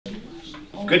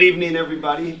Good evening,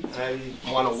 everybody. I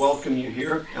want to welcome you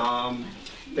here.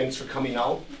 Thanks for coming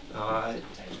out.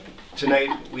 Tonight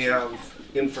we have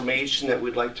information that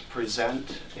we'd like to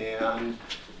present and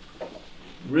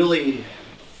really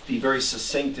be very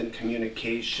succinct in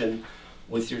communication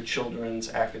with your children's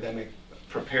academic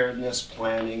preparedness,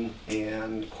 planning,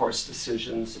 and course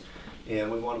decisions.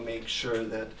 And we want to make sure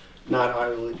that not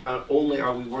only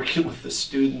are we working with the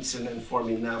students and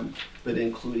informing them, but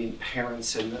including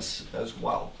parents in this as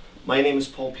well. My name is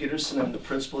Paul Peterson. I'm the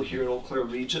principal here at Eau Claire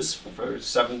Regis for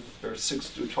 7th or 6th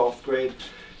through 12th grade.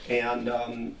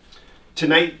 And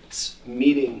tonight's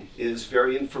meeting is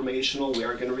very informational. We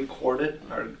are going to record it.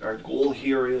 Our goal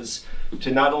here is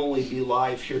to not only be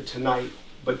live here tonight,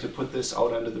 but to put this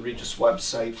out onto the Regis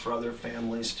website for other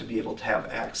families to be able to have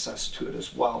access to it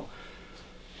as well.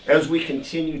 As we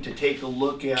continue to take a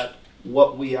look at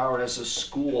what we are as a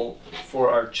school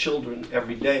for our children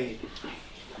every day,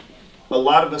 a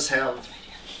lot of us have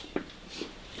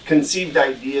conceived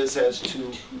ideas as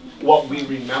to what we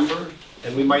remember,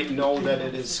 and we might know that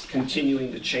it is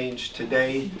continuing to change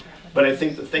today, but I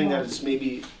think the thing that is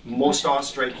maybe most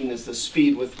awe-striking is the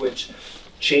speed with which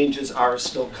changes are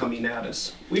still coming at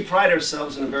us. We pride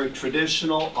ourselves in a very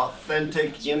traditional,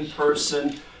 authentic,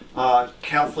 in-person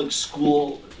Catholic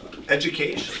school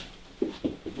education.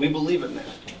 We believe in that.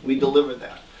 We deliver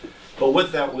that. But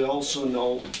with that, we also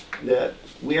know that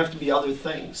we have to be other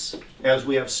things, as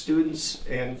we have students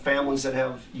and families that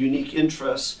have unique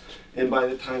interests, and by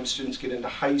the time students get into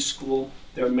high school,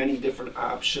 there are many different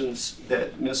options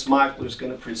that Ms. Mockler is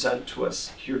going to present to us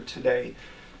here today.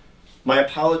 My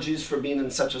apologies for being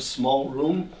in such a small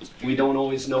room. We don't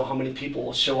always know how many people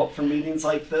will show up for meetings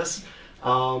like this.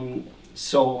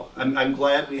 So I'm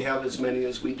glad we have as many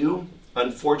as we do.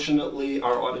 Unfortunately,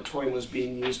 our auditorium was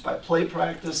being used by play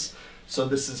practice, so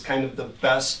this is kind of the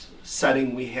best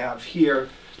setting we have here,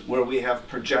 where we have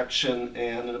projection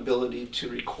and an ability to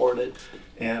record it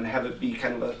and have it be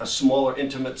kind of a smaller,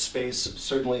 intimate space.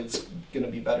 Certainly it's going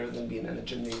to be better than being in a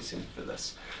gymnasium for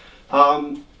this.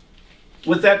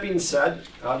 With that being said,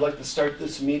 I'd like to start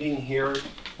this meeting here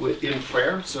in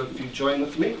prayer, so if you join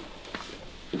with me.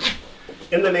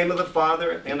 In the name of the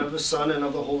Father, and of the Son, and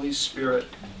of the Holy Spirit,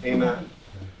 amen.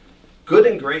 Good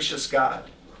and gracious God,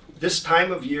 this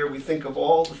time of year we think of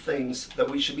all the things that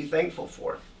we should be thankful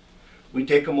for. We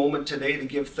take a moment today to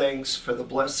give thanks for the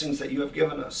blessings that you have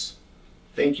given us.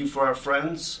 Thank you for our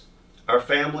friends, our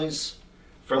families,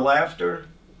 for laughter,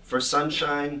 for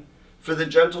sunshine, for the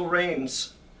gentle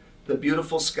rains, the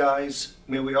beautiful skies.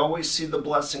 May we always see the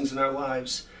blessings in our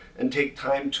lives and take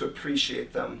time to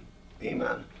appreciate them.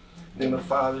 Amen. In the name of the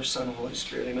Father, Son, and Holy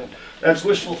Spirit, amen. That's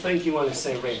wishful thinking when I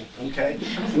say rain, okay?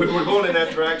 We're going in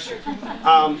that direction.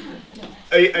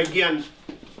 Again,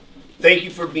 thank you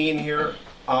for being here.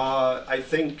 I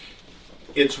think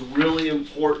it's really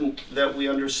important that we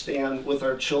understand with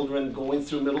our children going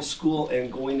through middle school and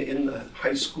going in the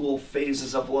high school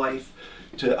phases of life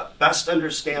to best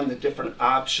understand the different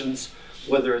options,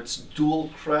 whether it's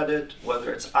dual credit,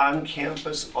 whether it's on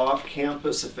campus, off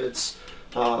campus, if it's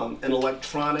an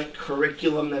electronic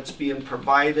curriculum that's being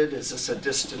provided. Is this a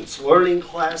distance learning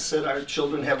class that our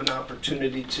children have an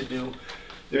opportunity to do?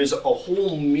 There's a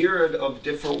whole myriad of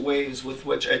different ways with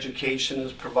which education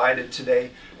is provided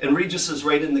today, and Regis is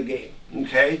right in the game,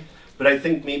 okay? But I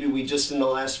think maybe we just in the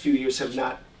last few years have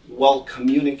not well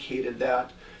communicated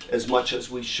that as much as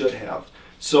we should have.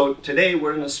 So today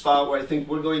we're in a spot where I think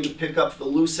we're going to pick up the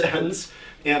loose ends,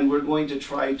 and we're going to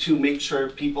try to make sure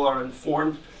people are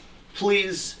informed.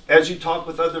 Please, as you talk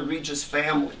with other Regis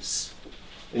families,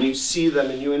 and you see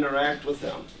them and you interact with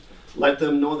them, let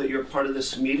them know that you're part of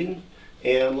this meeting,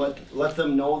 and let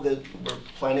them know that we're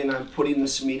planning on putting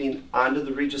this meeting onto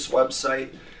the Regis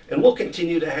website. And we'll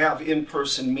continue to have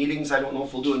in-person meetings. I don't know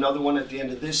if we'll do another one at the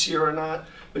end of this year or not,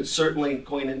 but certainly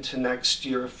going into next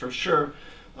year for sure.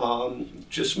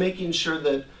 Just making sure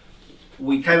that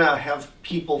we kind of have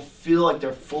people feel like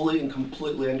they're fully and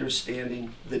completely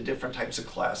understanding the different types of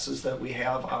classes that we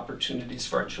have, opportunities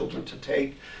for our children to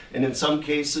take. And in some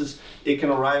cases, it can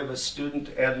arrive a student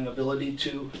at an ability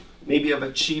to maybe have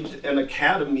achieved an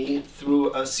academy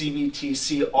through a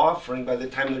CVTC offering by the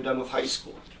time they're done with high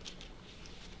school,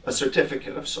 a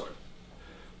certificate of sort.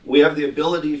 We have the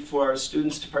ability for our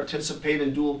students to participate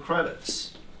in dual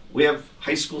credits. We have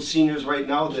high school seniors right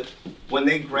now that when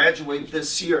they graduate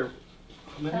this year,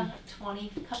 a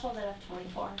couple that have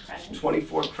 24 credits.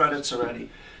 24 credits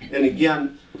already. And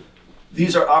again,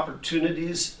 these are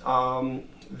opportunities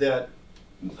that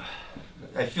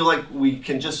I feel like we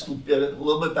can just get a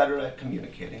little bit better at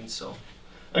communicating. So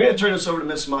I'm going to turn this over to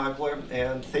Ms. Mockler,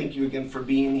 and thank you again for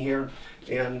being here,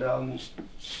 and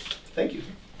thank you.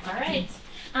 All right.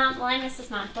 Well, I'm Mrs.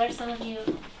 Mockler. Some of you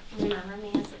remember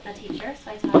me as a teacher,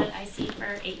 so I taught at IC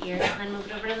for 8 years, and then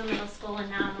moved over to the middle school, and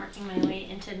now I'm working my way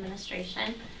into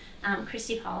administration.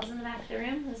 Christy Paul is in the back of the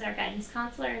room, who's our guidance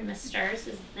counselor, and Ms. Sturs,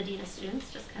 who's the dean of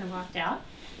students, just kind of walked out.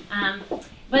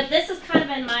 But this has kind of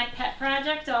been my pet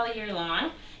project all year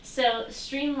long. So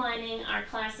streamlining our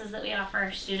classes that we offer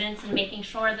our students and making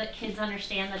sure that kids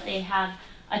understand that they have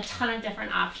a ton of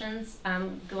different options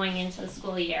going into the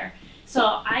school year. So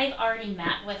I've already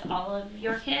met with all of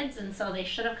your kids, and so they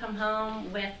should have come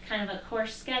home with kind of a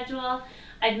course schedule.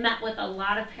 I've met with a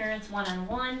lot of parents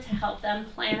one-on-one to help them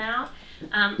plan out.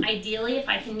 Ideally, if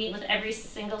I can meet with every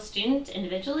single student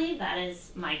individually, that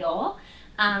is my goal.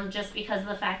 Just because of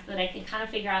the fact that I can kind of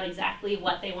figure out exactly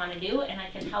what they want to do, and I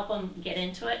can help them get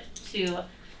into it.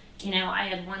 I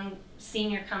had one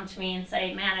senior come to me and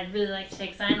say, "Man, I'd really like to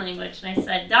take sign language," and I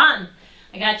said, "Done,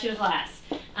 I got you a class."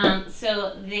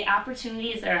 So the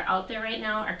opportunities that are out there right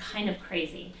now are kind of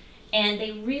crazy, and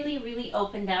they really, really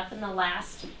opened up in the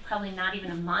last probably not even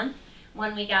a month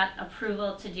when we got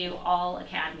approval to do all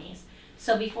academies.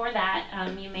 So before that,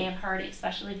 you may have heard,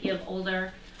 especially if you have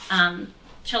older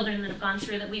children that have gone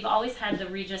through, that we've always had the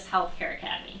Regis Healthcare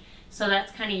Academy. So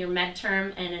that's kind of your med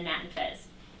term and a nat and phys.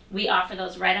 We offer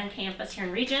those right on campus here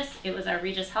in Regis. It was our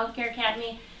Regis Healthcare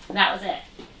Academy. That was it.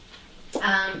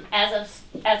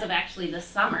 As of actually this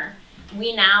summer,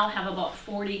 we now have about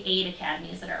 48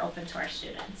 academies that are open to our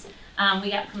students. We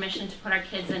got permission to put our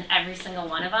kids in every single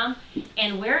one of them.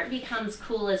 And where it becomes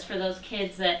cool is for those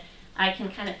kids that I can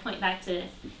kind of point back to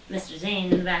Mr.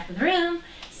 Zane in the back of the room.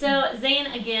 So Zane,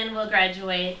 again, will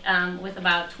graduate with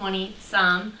about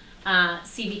 20-some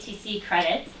CBTC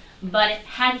credits. But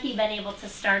had he been able to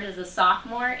start as a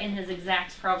sophomore in his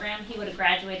exact program, he would have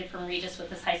graduated from Regis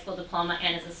with his high school diploma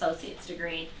and his associate's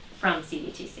degree from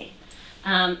CBTC.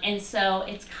 And so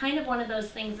it's kind of one of those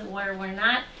things where we're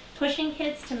not pushing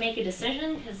kids to make a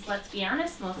decision, because let's be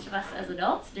honest, most of us as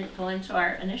adults didn't go into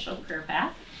our initial career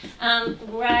path.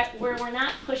 Where we're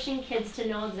not pushing kids to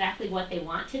know exactly what they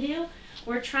want to do.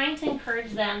 We're trying to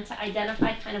encourage them to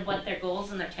identify kind of what their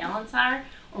goals and their talents are,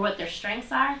 or what their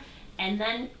strengths are, and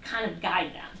then kind of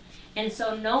guide them. And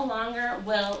so no longer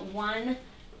will one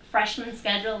freshman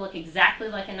schedule look exactly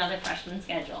like another freshman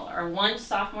schedule, or one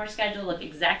sophomore schedule look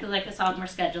exactly like a sophomore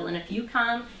schedule. And if you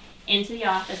come into the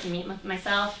office and meet with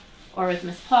myself, or with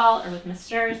Ms. Paul, or with Ms.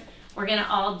 Sturs, we're going to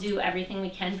all do everything we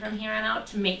can from here on out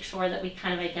to make sure that we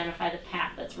kind of identify the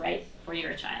path that's right for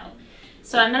your child.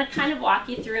 So I'm going to kind of walk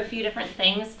you through a few different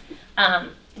things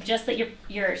just that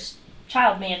your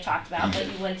child may have talked about, but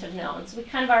you wouldn't have known. So we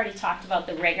kind of already talked about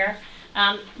the rigor.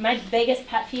 My biggest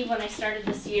pet peeve when I started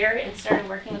this year and started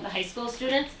working with the high school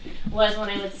students was when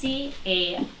I would see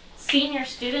a senior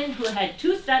student who had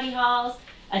 2 study halls,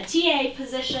 a TA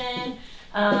position,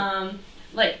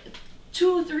 like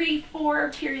 2, 3,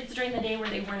 4 periods during the day where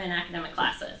they weren't in academic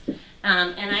classes.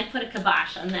 And I put a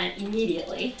kibosh on that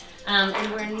immediately.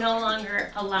 And we're no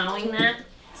longer allowing that.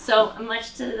 So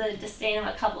much to the disdain of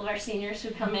a couple of our seniors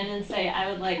who come in and say, "I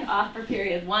would like off for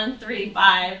period 1, 3,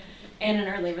 5, and an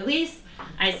early release,"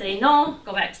 I say, "No,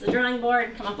 go back to the drawing board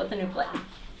and come up with a new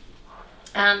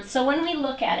plan." So when we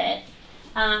look at it,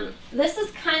 this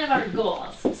is kind of our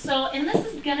goals. So, and this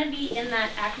is going to be in that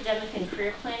academic and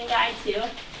career planning guide too,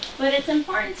 but it's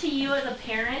important to you as a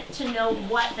parent to know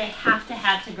what they have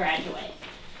to graduate.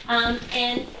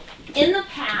 And in the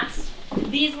past,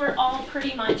 these were all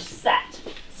pretty much set.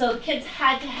 So kids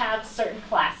had to have certain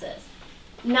classes.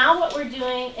 Now what we're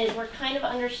doing is we're kind of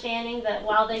understanding that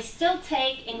while they still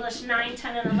take English 9,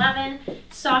 10, and 11,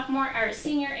 sophomore or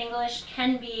senior English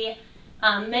can be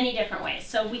many different ways.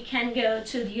 So we can go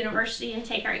to the university and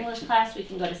take our English class. We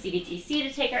can go to CBTC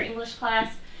to take our English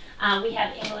class. We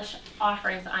have English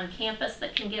offerings on campus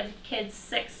that can give kids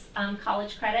 6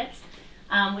 college credits,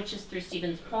 which is through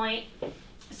Stevens Point.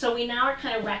 So we now are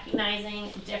kind of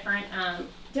recognizing different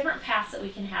paths that we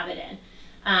can have it in,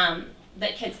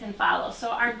 that kids can follow. So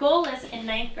our goal is in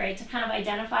 9th grade to kind of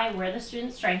identify where the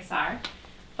students' strengths are.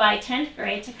 By 10th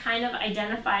grade to kind of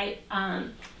identify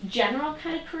general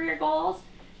kind of career goals.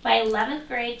 By 11th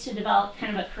grade to develop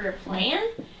kind of a career plan.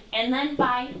 And then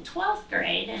by 12th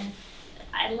grade, and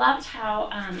I loved how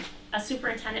a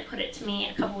superintendent put it to me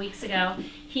a couple weeks ago.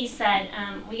 He said,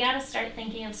 we got to start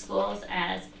thinking of schools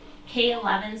as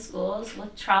K-11 schools,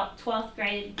 with 12th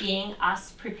grade being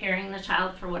us preparing the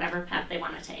child for whatever path they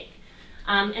want to take.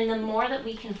 And the more that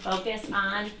we can focus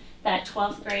on that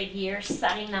 12th grade year,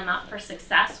 setting them up for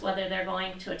success, whether they're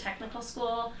going to a technical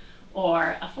school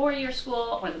or a 4-year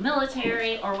school or the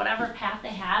military or whatever path they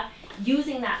have,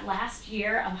 using that last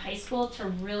year of high school to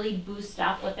really boost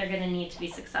up what they're going to need to be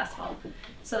successful.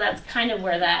 So that's kind of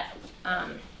where that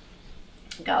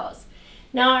goes.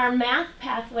 Now our math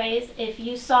pathways, if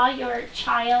you saw your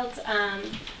child's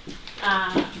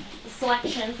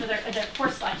selection for their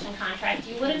course selection contract,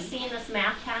 you would have seen this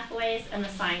math pathways and the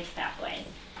science pathways.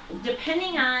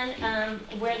 Depending on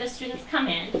where the students come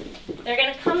in, they're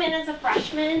going to come in as a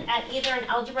freshman at either an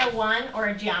Algebra 1 or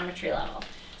a geometry level.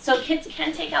 So kids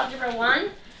can take Algebra 1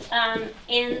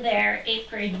 in their 8th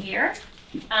grade year,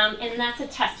 and that's a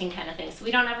testing kind of thing. So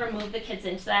we don't ever move the kids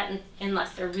into that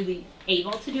unless they're really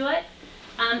able to do it.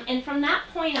 And from that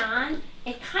point on,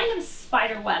 it kind of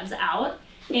spider webs out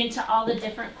into all the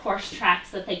different course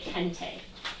tracks that they can take.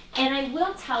 And I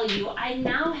will tell you, I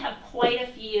now have quite a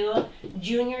few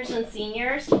juniors and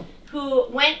seniors who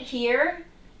went here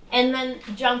and then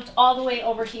jumped all the way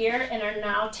over here and are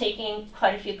now taking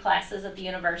quite a few classes at the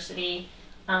university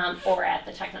or at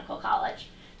the technical college.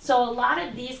 So a lot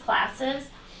of these classes,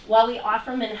 while we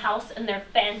offer them in-house and they're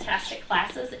fantastic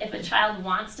classes, if a child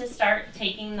wants to start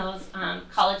taking those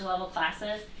college level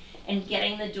classes and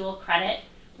getting the dual credit,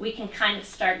 we can kind of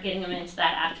start getting them into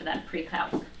that after that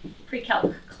pre-calc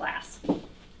class.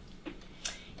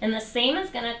 And the same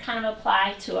is going to kind of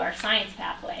apply to our science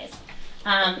pathways.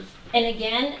 And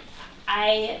again,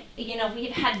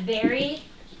 we've had very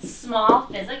small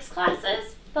physics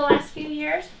classes the last few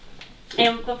years.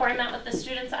 And before I met with the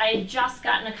students, I had just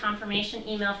gotten a confirmation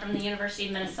email from the University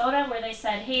of Minnesota where they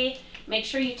said, hey, make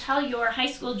sure you tell your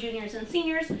high school juniors and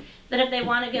seniors that if they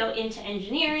want to go into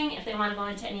engineering, if they want to go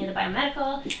into any of the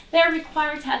biomedical, they're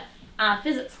required to have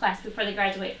physics class before they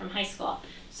graduate from high school.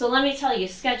 So let me tell you,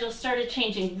 schedules started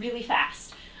changing really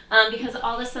fast because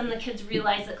all of a sudden the kids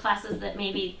realized that classes that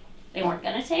maybe they weren't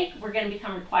going to take were going to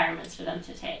become requirements for them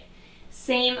to take.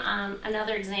 Same,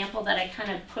 another example that I kind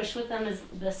of push with them is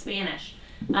the Spanish.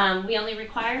 We only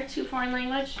require 2 foreign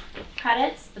language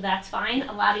credits, but that's fine.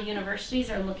 A lot of universities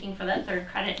are looking for that 3rd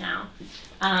credit now.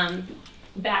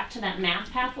 Back to that math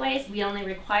pathways, we only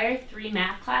require 3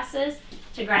 math classes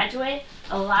to graduate.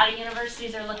 A lot of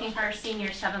universities are looking for our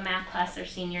seniors to have a math class their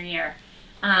senior year.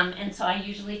 And so I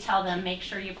usually tell them, make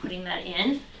sure you're putting that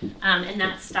in and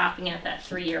not stopping at that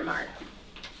 3-year mark.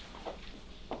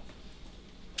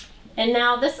 And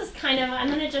now this is kind of, I'm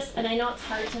going to just, and I know it's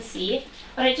hard to see,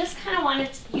 but I just kind of wanted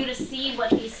you to see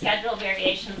what these schedule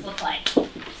variations look like.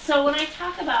 So when I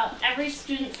talk about every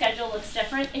student schedule looks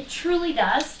different, it truly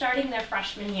does, starting their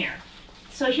freshman year.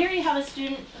 So here you have a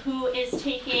student who is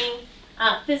taking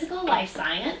physical life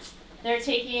science, they're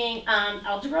taking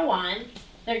Algebra 1,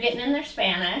 they're getting in their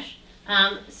Spanish,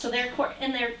 so they're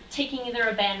taking either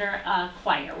a band or a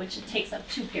choir, which it takes up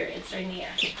 2 periods during the year.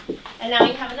 And now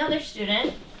you have another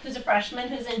student who's a freshman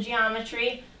who's in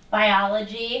geometry,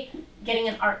 biology, getting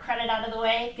an art credit out of the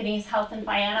way, getting his health and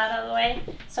biot out of the way.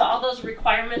 So all those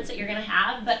requirements that you're going to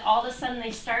have, but all of a sudden they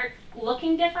start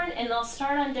looking different and they'll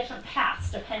start on different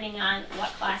paths depending on what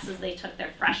classes they took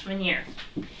their freshman year.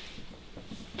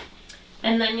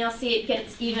 And then you'll see it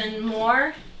gets even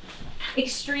more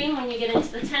extreme when you get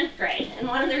into the 10th grade. And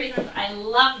one of the reasons I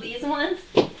love these ones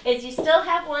is you still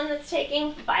have one that's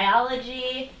taking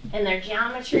biology and their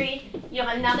geometry. You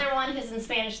have another one who's in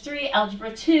Spanish 3,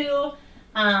 Algebra 2,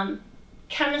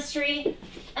 chemistry.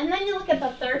 And then you look at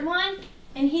the 3rd one,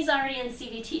 and he's already in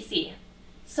CVTC.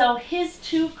 So his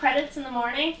 2 credits in the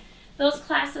morning, those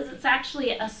classes, it's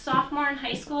actually a sophomore in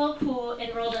high school who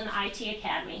enrolled in the IT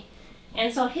Academy.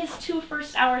 And so his 2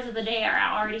 first hours of the day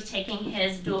are already taking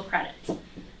his dual credits.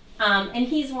 And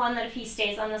he's one that if he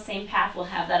stays on the same path will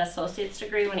have that associate's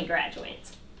degree when he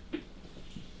graduates.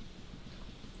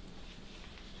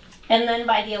 And then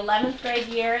by the 11th grade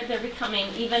year, they're becoming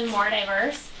even more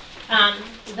diverse.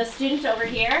 The student over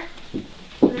here,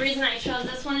 the reason I chose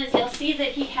this one is you'll see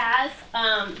that he has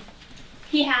an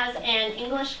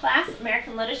English class,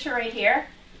 American Literature right here,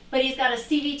 but he's got a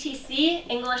CVTC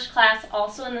English class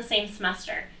also in the same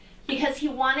semester because he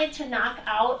wanted to knock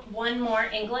out 1 more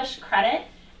English credit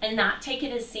and not take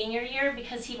it his senior year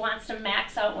because he wants to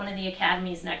max out one of the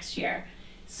academies next year.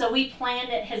 So we planned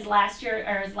it his last year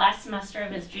or his last semester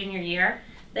of his junior year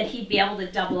that he'd be able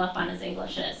to double up on his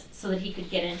Englishes so that he could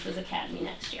get into his academy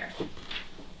next year.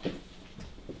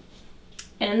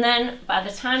 And then by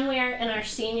the time we're in our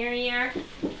senior year,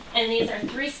 and these are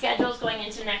 3 schedules going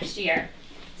into next year.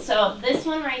 So this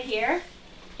one right here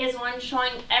is one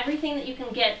showing everything that you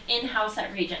can get in-house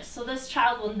at Regis. So this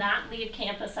child will not leave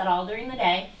campus at all during the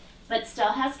day, but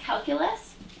still has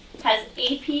calculus, has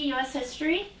AP US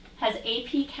History, has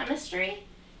AP Chemistry,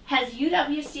 has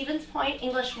UW Stevens Point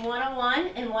English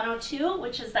 101 and 102,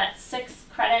 which is that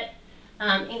 6-credit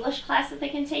English class that they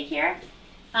can take here,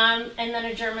 and then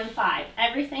a German 5.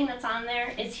 Everything that's on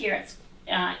there is here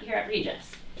at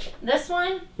Regis. This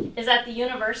one is at the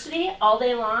university all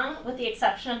day long, with the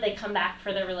exception of they come back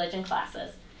for their religion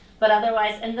classes. But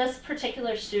otherwise, and this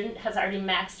particular student has already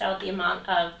maxed out the amount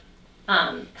of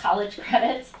college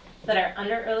credits that are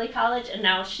under early college, and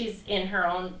now she's in her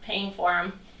own paying for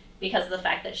them because of the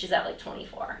fact that she's at like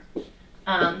 24.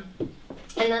 And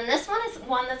then this one is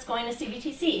one that's going to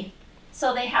CBTC.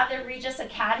 So they have their Regis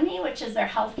Academy, which is their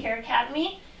healthcare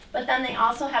academy, but then they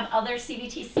also have other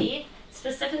CBTC.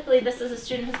 Specifically, this is a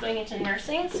student who's going into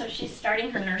nursing, so she's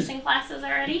starting her nursing classes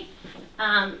already.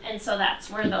 And so that's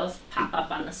where those pop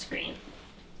up on the screen.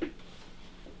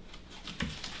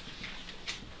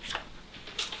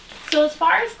 So as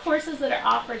far as courses that are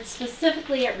offered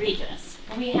specifically at Regis,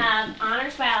 we have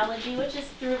Honors Biology, which is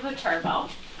through Viterbo.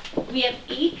 We have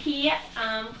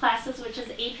AP classes, which is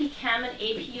AP Chem and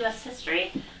AP US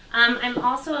History. I'm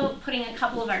also putting a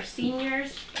couple of our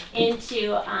seniors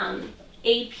into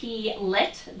AP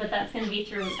Lit, but that's going to be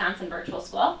through Wisconsin Virtual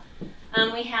School.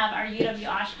 We have our UW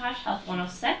Oshkosh Health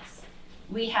 106.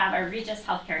 We have our Regis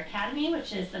Healthcare Academy,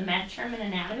 which is the med term and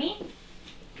anatomy.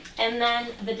 And then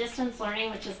the distance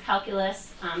learning, which is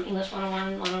calculus, English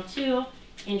 101, 102,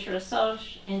 intro to Soc,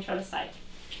 intro to Psych.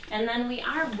 And then we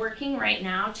are working right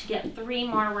now to get 3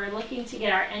 more. We're looking to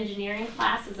get our engineering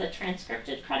class as a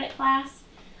transcripted credit class.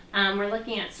 We're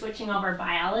looking at switching over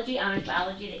biology, honors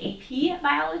biology to AP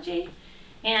biology.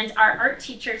 And our art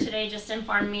teacher today just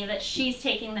informed me that she's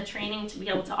taking the training to be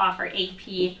able to offer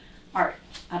AP art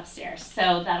upstairs.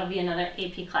 So that'll be another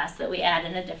AP class that we add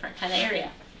in a different kind of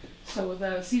area. So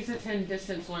the CISA 10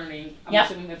 distance learning, I'm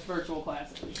assuming that's virtual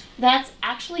classes. That's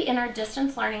actually in our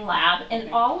distance learning lab. And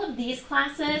Okay. all of these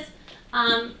classes,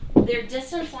 they're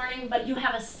distance learning, but you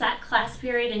have a set class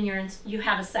period and you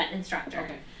have a set instructor.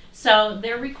 Okay. So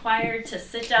they're required to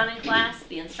sit down in class,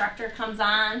 the instructor comes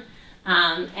on,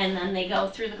 and then they go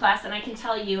through the class. And I can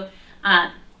tell you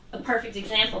a perfect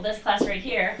example, this class right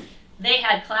here, they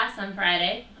had class on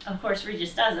Friday. Of course,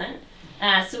 Regis doesn't.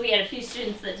 So we had a few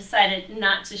students that decided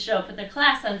not to show up at their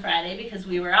class on Friday because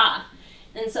we were off.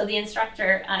 And so the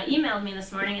instructor emailed me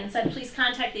this morning and said, please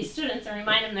contact these students and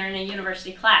remind them they're in a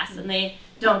university class and they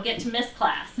don't get to miss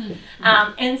class.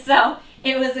 And so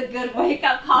it was a good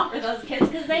wake-up call for those kids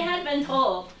because they had been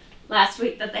told last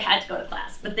week that they had to go to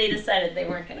class, but they decided they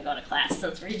weren't going to go to class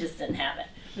since Regis didn't have it.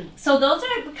 So those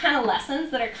are the kind of lessons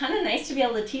that are kind of nice to be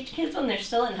able to teach kids when they're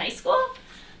still in high school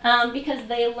because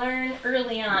they learn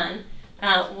early on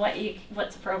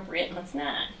what's appropriate and what's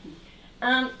not.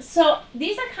 So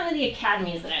these are kind of the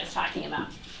academies that I was talking about.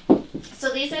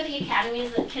 So these are the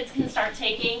academies that kids can start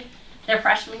taking their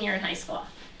freshman year in high school.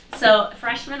 So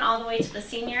freshman all the way to the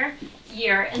senior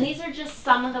year, and these are just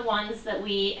some of the ones that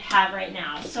we have right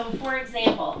now. So for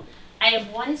example, I have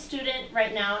one student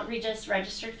right now at Regis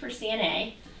registered for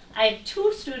CNA. I have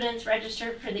 2 students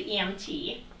registered for the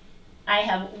EMT. I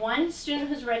have 1 student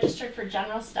who's registered for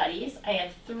general studies. I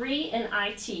have 3 in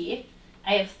IT.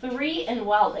 I have 3 in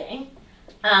welding.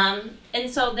 And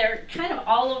so they're kind of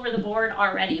all over the board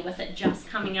already with it just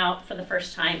coming out for the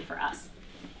first time for us.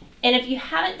 And if you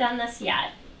haven't done this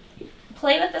yet,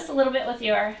 play with this a little bit with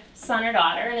your son or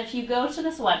daughter. And if you go to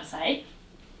this website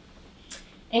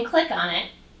and click on it,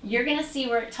 you're going to see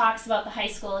where it talks about the high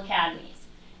school academies.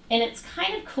 And it's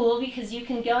kind of cool because you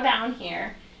can go down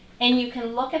here and you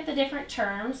can look at the different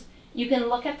terms. You can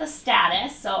look at the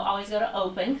status, so always go to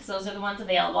open because those are the ones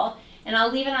available. And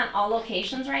I'll leave it on all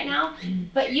locations right now.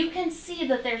 But you can see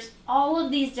that there's all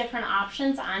of these different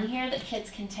options on here that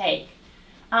kids can take.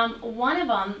 One of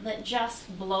them that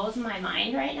just blows my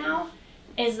mind right now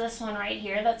is this one right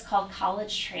here that's called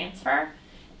College Transfer.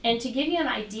 And to give you an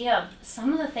idea of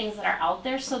some of the things that are out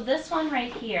there, so this one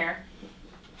right here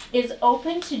is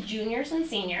open to juniors and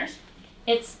seniors.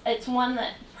 It's one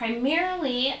that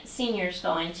primarily seniors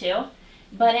go into,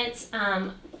 but it's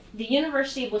the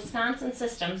University of Wisconsin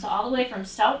system, so all the way from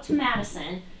Stout to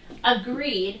Madison,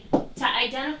 agreed to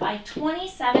identify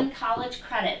 27 college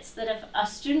credits that if a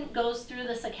student goes through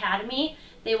this academy,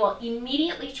 they will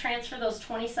immediately transfer those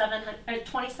 27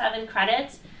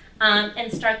 credits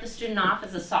and start the student off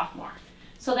as a sophomore.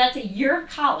 So that's a year of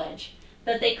college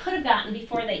that they could have gotten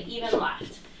before they even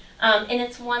left. And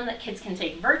it's one that kids can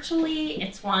take virtually.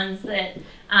 It's ones that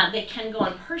they can go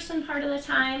in person part of the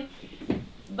time.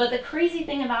 But the crazy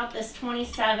thing about this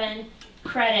 27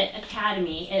 credit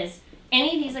academy is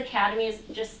any of these academies,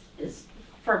 just is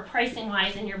for pricing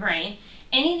wise in your brain,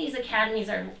 any of these academies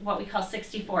are what we call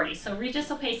 60-40. So Regis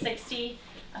will pay 60,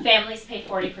 families pay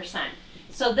 40%.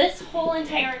 So this whole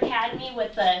entire academy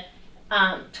with the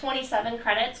 27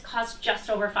 credits costs just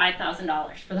over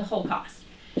 $5,000 for the whole cost.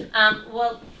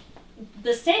 Well,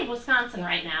 the state of Wisconsin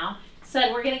right now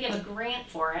said we're going to give a grant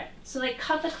for it, so they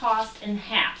cut the cost in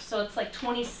half, so it's like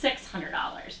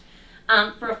 $2,600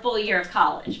 for a full year of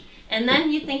college. And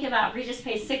then you think about Regis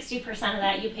pays 60% of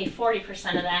that, you pay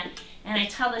 40% of that, and I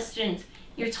tell the students,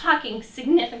 you're talking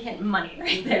significant money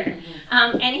right there.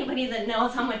 Anybody that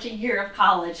knows how much a year of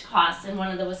college costs in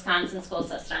one of the Wisconsin school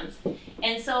systems.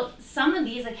 And so some of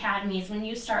these academies, when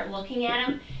you start looking at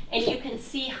them, and you can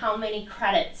see how many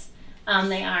credits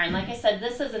they are. And like I said,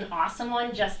 this is an awesome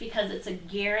one just because it's a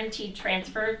guaranteed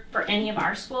transfer for any of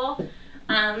our state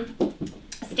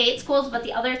schools. But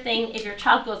the other thing, if your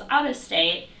child goes out of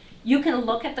state, you can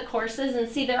look at the courses and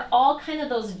see they're all kind of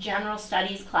those general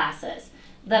studies classes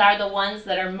that are the ones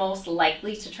that are most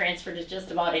likely to transfer to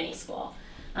just about any school.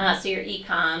 So your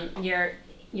econ,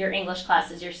 your English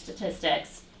classes, your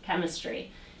statistics,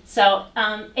 chemistry. So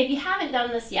if you haven't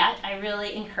done this yet, I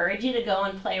really encourage you to go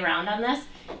and play around on this,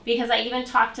 because I even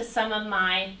talked to some of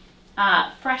my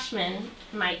freshmen,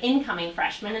 my incoming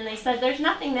freshmen, and they said, there's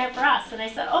nothing there for us. And I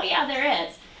said, oh yeah, there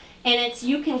is. And it's,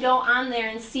 you can go on there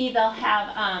and see they'll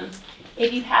have,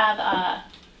 if you have a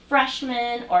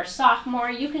freshman or sophomore,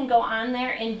 you can go on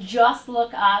there and just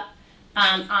look up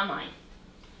online.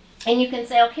 And you can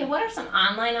say, okay, what are some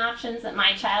online options that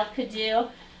my child could do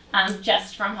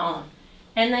just from home?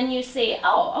 And then you see,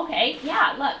 oh, okay,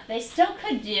 yeah, look, they still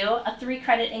could do a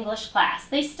 3-credit English class.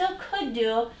 They still could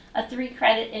do a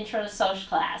 3-credit Intro to Social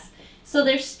class. So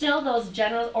there's still those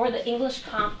general, or the English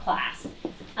comp class.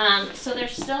 So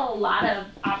there's still a lot of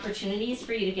opportunities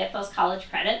for you to get those college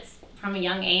credits from a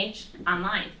young age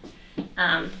online.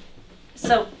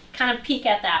 So kind of peek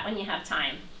at that when you have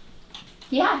time.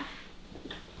 Yeah.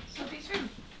 So these are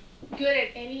good at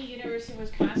any University of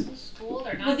Wisconsin school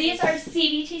or not? Well, these are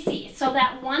CBTC. So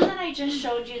that one that I just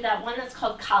showed you, that one that's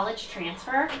called College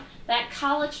Transfer, that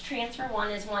College Transfer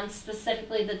one is one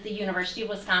specifically that the University of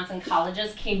Wisconsin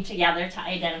colleges came together to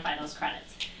identify those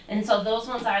credits. And so those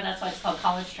ones are, that's why it's called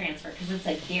College Transfer, because it's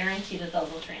a guarantee that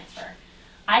those will transfer.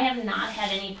 I have not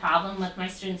had any problem with my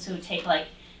students who take like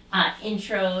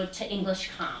Intro to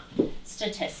English Comp,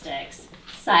 Statistics,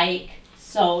 Psych,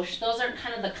 Soc. Those are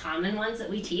kind of the common ones that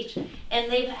we teach,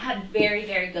 and they've had very,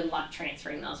 very good luck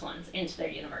transferring those ones into their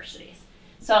universities.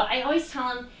 So I always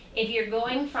tell them, if you're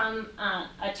going from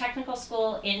a technical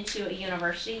school into a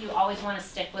university, you always want to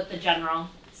stick with the general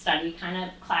study kind of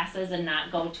classes and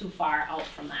not go too far out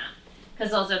from that,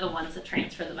 because those are the ones that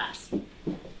transfer the best.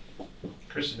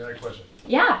 Kristen, another question.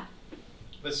 Yeah.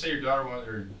 Let's say your daughter wants,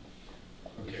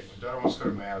 my daughter wants to go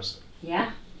to Madison.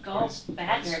 Yeah. Go.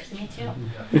 Badgers. Me too.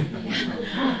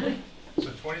 Yeah. So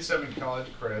 27 college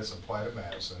credits apply to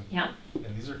Madison. Yeah.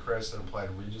 And these are credits that apply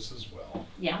to Regis as well.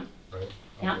 Yeah. Right? Okay.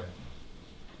 Yeah.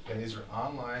 And these are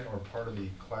online or part of the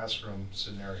classroom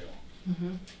scenario.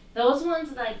 Mm-hmm. Those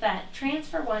ones, like that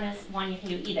transfer one, is one you can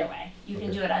do either way. You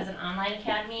can do it as an online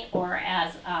academy or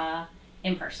as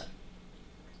in person.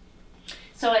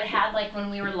 So it had, like when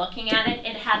we were looking at it,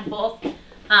 it had both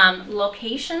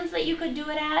locations that you could do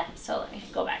it at. So let me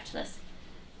go back to this.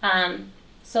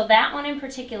 So that one in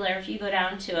particular, if you go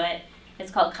down to it,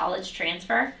 it's called College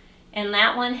Transfer. And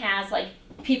that one has, like,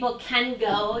 people can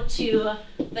go to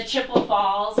the Chippewa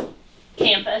Falls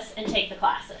campus and take the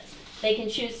classes. They can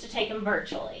choose to take them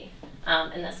virtually.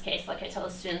 In this case, like I tell the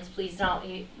students, please don't,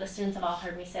 the students have all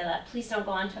heard me say that, please don't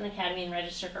go onto an academy and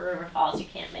register for River Falls. You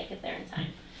can't make it there in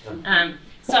time.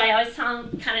 So I always tell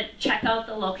them, kind of check out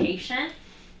the location.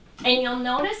 And you'll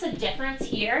notice a difference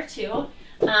here too.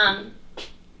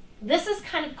 This is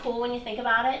kind of cool when you think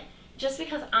about it, just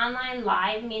because online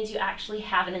live means you actually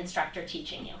have an instructor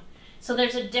teaching you. So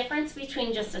there's a difference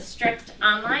between just a strict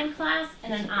online class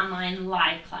and an online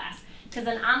live class. Because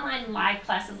an online live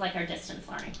class is like our distance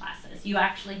learning classes. You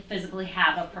actually physically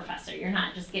have a professor. You're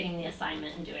not just getting the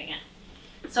assignment and doing it.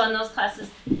 So in those classes,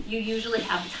 you usually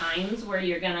have times where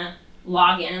you're gonna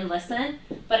log in and listen,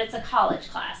 but it's a college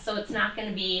class. So it's not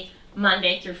gonna be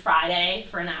Monday through Friday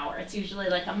for an hour. It's usually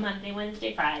like a Monday,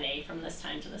 Wednesday, Friday from this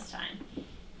time to this time.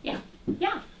 Yeah,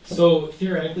 yeah. So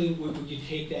theoretically, would you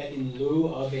take that in lieu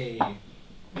of a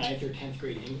 9th or 10th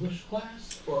grade English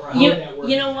class? Or how would that work?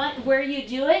 You know what, where you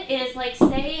do it is like,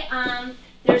 say,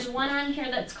 there's one on here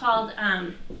that's called,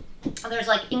 there's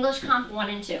like English Comp 1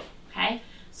 and 2, okay?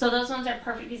 So those ones are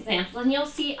perfect examples. And you'll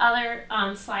see other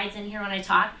slides in here when I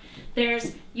talk.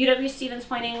 There's UW Stevens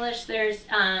Point English, there's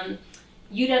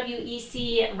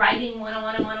UWEC Writing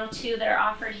 101 and 102 that are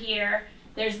offered here.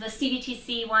 There's the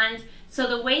CBTC ones. So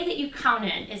the way that you count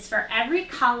it is for every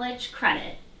college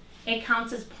credit, it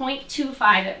counts as 0.25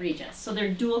 at Regis. So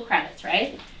they're dual credits,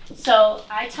 right? So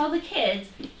I tell the kids,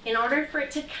 in order for it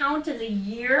to count as a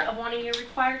year of one of your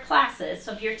required classes,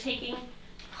 so if you're taking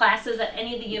classes at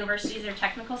any of the universities or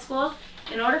technical schools,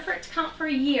 in order for it to count for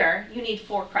a year, you need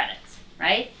 4 credits,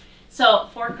 right? So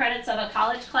 4 credits of a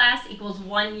college class equals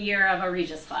 1 year of a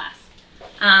Regis class.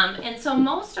 And so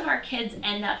most of our kids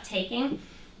end up taking,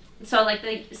 so like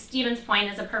Stephen's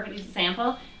Point is a perfect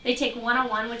example. They take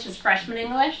 101, which is freshman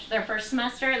English, their first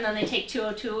semester, and then they take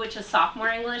 202, which is sophomore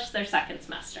English, their second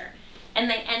semester. And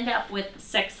they end up with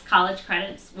 6 college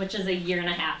credits, which is a year and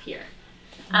a half here.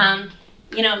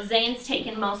 You know, Zane's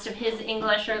taken most of his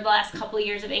English, or the last couple of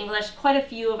years of English. Quite a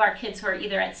few of our kids who are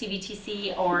either at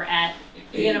CVTC or at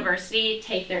university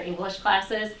take their English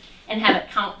classes and have it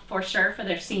count for sure for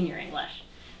their senior English.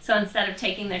 So instead of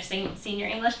taking their senior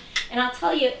English, and I'll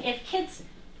tell you, if kids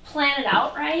plan it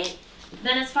out right,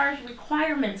 then as far as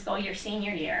requirements go your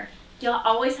senior year, you'll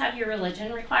always have your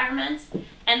religion requirements.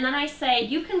 And then I say,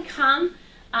 you can come,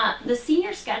 the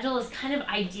senior schedule is kind of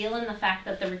ideal in the fact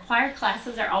that the required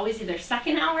classes are always either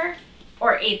 2nd hour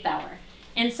or 8th hour.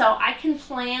 And so I can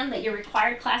plan that your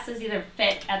required classes either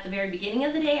fit at the very beginning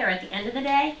of the day or at the end of the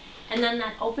day, and then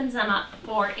that opens them up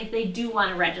for if they do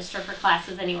want to register for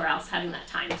classes anywhere else, having that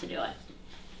time to do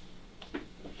it.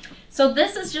 So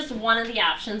this is just one of the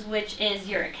options, which is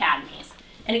your academies.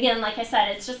 And again, like I said,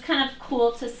 it's just kind of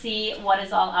cool to see what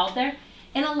is all out there.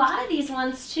 And a lot of these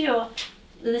ones too,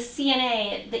 the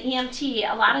CNA, the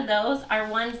EMT, a lot of those are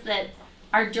ones that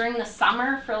are during the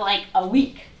summer for like a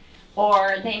week.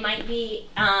 Or they might be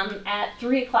at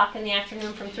 3 o'clock in the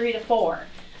afternoon from 3 to 4.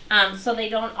 So they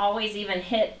don't always even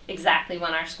hit exactly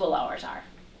when our school hours are.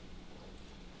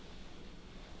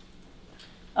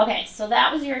 Okay, so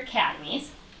that was your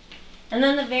academies. And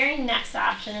then the very next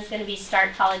option is going to be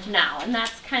Start College Now. And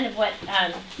that's kind of what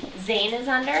Zane is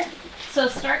under. So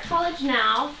Start College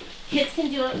Now, kids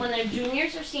can do it when they're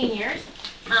juniors or seniors.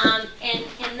 And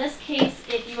in this case,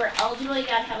 if you are eligible, you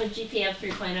got to have a GPA of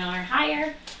 3.0 or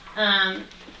higher.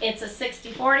 It's a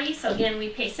 60-40, so again, we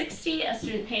pay 60, a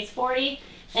student pays 40,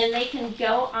 and they can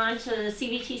go on to the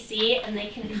CVTC and they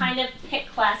can kind of pick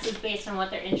classes based on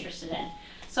what they're interested in.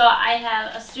 So I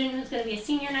have a student who's going to be a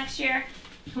senior next year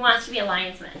who wants to be a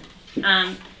linesman.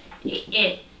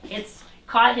 It's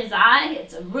caught his eye,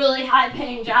 it's a really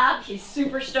high-paying job, he's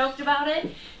super stoked about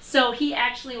it. So he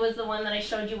actually was the one that I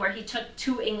showed you where he took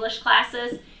 2 English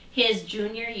classes his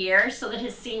junior year, so that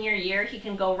his senior year he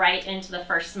can go right into the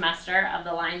first semester of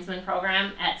the linesman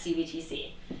program at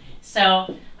CVTC.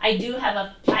 So I do have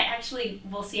I actually,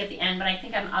 we'll see at the end, but I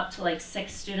think I'm up to like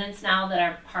 6 students now that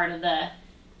are part of the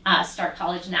Start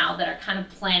College Now that are kind of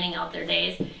planning out their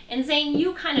days. And Zane,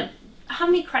 you kind of, how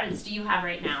many credits do you have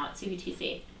right now at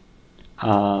CVTC?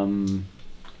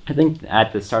 I think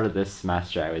at the start of this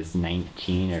semester I was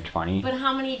 19 or 20. But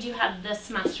how many do you have this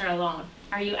semester alone?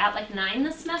 Are you at like 9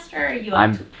 this semester, or are you?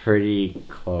 I'm pretty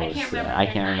close. I can't remember. I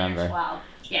can't remember. 12.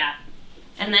 Yeah,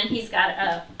 and then he's got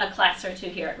a class or 2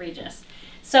 here at Regis.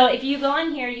 So if you go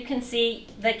in here, you can see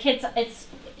the kids. It's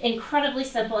incredibly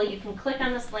simple. You can click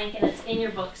on this link, and it's in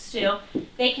your books too.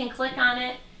 They can click on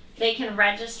it. They can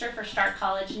register for Start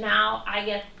College Now. I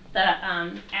get the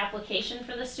application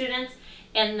for the students,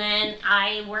 and then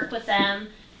I work with them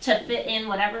to fit in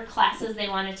whatever classes they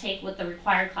want to take with the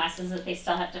required classes that they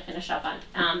still have to finish up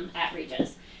on at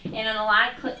Regis. And in a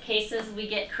lot of cases, we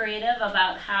get creative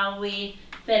about how we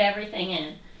fit everything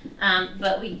in.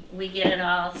 But we get it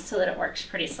all so that it works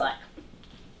pretty slick.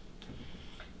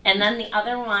 And then the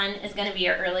other one is going to be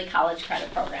your early college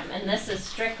credit program. And this is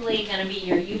strictly going to be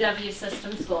your UW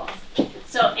system schools.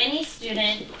 So any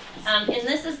student, and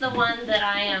this is the one that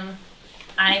I'm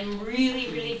really,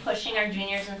 really pushing our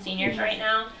juniors and seniors right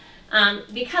now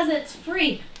because it's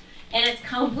free and it's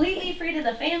completely free to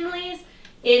the families.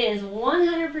 It is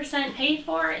 100% paid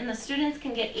for, and the students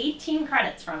can get 18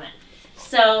 credits from it.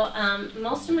 So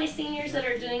most of my seniors that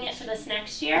are doing it for this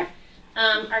next year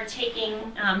are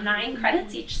taking 9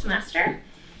 credits each semester.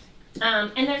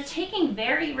 And they're taking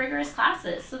very rigorous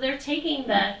classes. So they're taking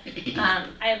I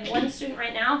have one student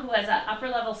right now who has an upper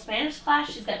level Spanish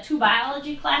class. She's got 2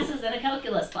 biology classes and a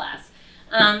calculus class.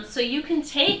 So you can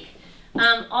take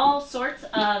all sorts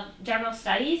of general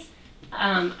studies.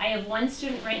 I have one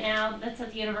student right now that's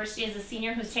at the university as a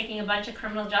senior who's taking a bunch of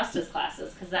criminal justice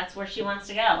classes because that's where she wants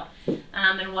to go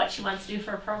and what she wants to do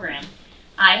for a program.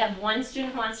 I have one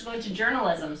student who wants to go into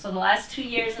journalism. So the last 2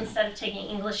 years, instead of taking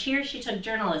English here, she took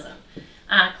journalism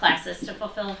classes to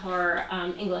fulfill her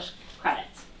English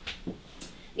credits.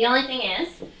 The only thing is,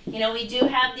 you know, we do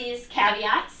have these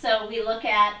caveats. So we look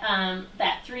at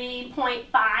that 3.5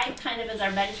 kind of as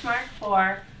our benchmark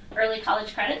for early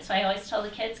college credit. So I always tell the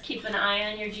kids, keep an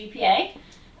eye on your GPA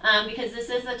because this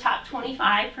is the top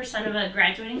 25% of a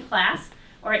graduating class,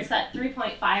 or it's that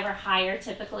 3.5 or higher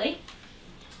typically.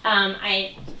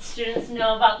 Students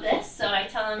know about this, so I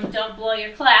tell them don't blow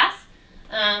your class.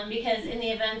 Because in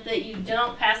the event that you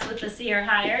don't pass with a C or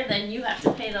higher, then you have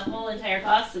to pay the whole entire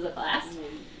cost of the class.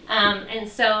 And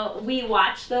so we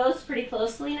watch those pretty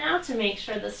closely now to make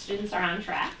sure the students are on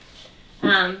track.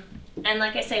 And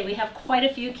like I say, we have quite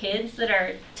a few kids that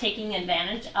are taking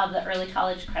advantage of the early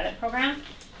college credit program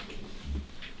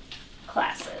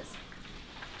classes.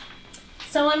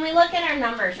 So when we look at our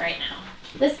numbers right now,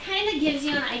 this kind of gives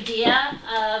you an idea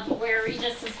of where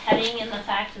Regis is heading and the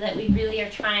fact that we really are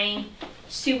trying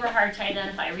super hard to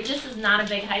identify. Regis is not a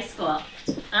big high school,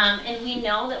 and we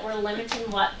know that we're limiting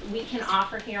what we can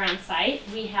offer here on site.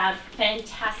 We have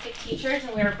fantastic teachers,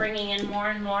 and we're bringing in more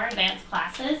and more advanced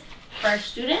classes for our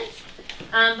students,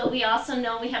 but we also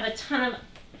know we have a ton of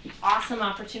awesome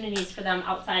opportunities for them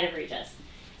outside of Regis.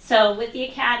 So with the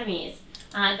academies,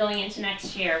 going into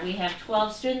next year, we have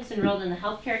 12 students enrolled in the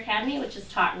Healthcare Academy, which is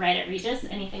taught right at Regis.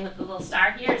 Anything with the little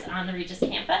star here is on the Regis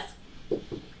campus.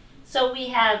 So we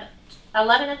have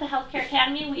 11 at the Healthcare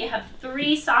Academy. We have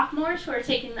 3 sophomores who are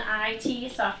taking the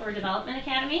IT Software Development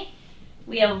Academy.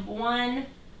 We have 1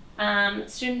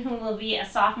 student who will be a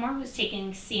sophomore who's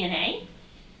taking CNA.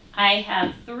 I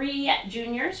have 3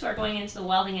 juniors who are going into the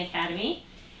Welding Academy.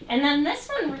 And then this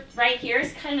one right here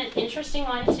is kind of an interesting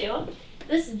one too.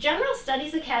 This General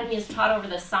Studies Academy is taught over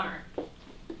the summer.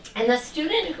 And the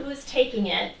student who is taking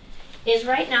it is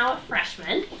right now a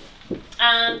freshman.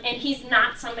 And he's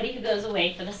not somebody who goes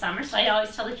away for the summer. So I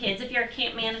always tell the kids, if you're a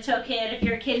Camp Manitou kid, if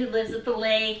you're a kid who lives at the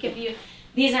lake,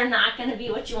 these are not going to be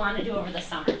what you want to do over the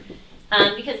summer.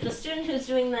 Because the student who's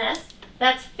doing this,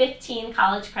 that's 15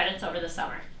 college credits over the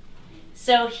summer.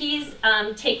 So he's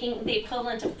taking the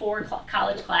equivalent of 4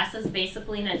 college classes,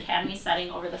 basically in an academy setting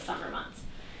over the summer months.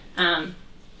 And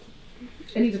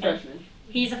he's a freshman.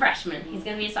 He's a freshman. He's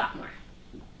going to be a sophomore.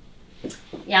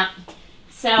 Yeah.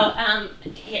 So, and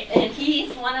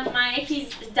he's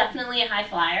he's definitely a high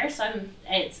flyer. So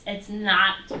it's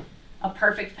not a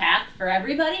perfect path for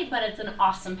everybody, but it's an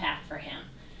awesome path for him.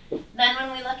 Then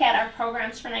when we look at our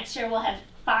programs for next year, we'll have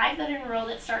 5 that are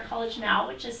enrolled at Start College Now,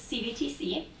 which is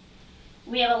CBTC.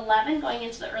 We have 11 going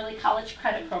into the early college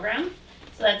credit program.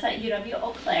 So that's at UW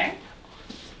Eau Claire.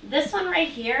 This one right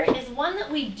here is one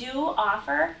that we do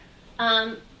offer,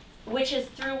 which is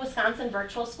through Wisconsin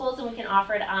Virtual Schools, and we can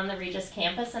offer it on the Regis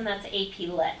campus, and that's AP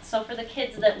Lit. So for the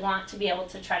kids that want to be able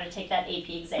to try to take that AP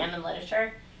exam in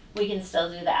literature, we can still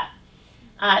do that.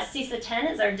 CISA 10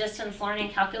 is our distance learning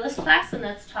calculus class, and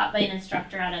that's taught by an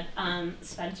instructor out of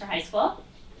Spencer High School.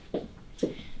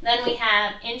 Then we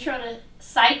have Intro to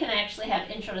Psych, and I actually have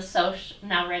Intro to Soc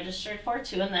now registered for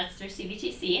too, and that's through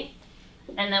CBTC.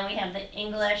 And then we have the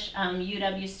English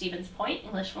UW Stevens Point,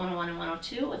 English 101 and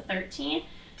 102 with 13.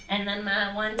 And then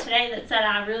the one today that said,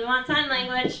 I really want sign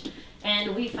language,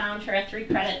 and we found her a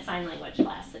 3-credit sign language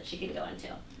class that she could go into.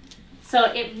 So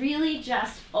it really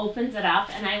just opens it up,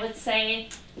 and I would say,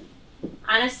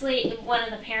 honestly, one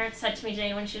of the parents said to me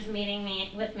today when she was meeting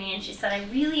with me, and she said, I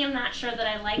really am not sure that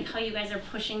I like how you guys are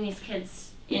pushing these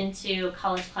kids into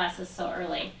college classes so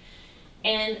early.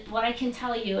 And what I can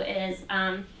tell you is,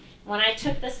 when I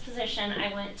took this position,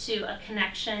 I went to a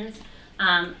connections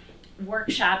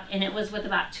workshop, and it was with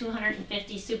about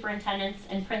 250 superintendents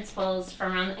and principals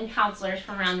from around, and counselors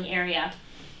from around the area.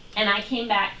 And I came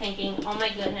back thinking, oh my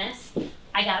goodness,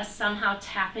 I gotta somehow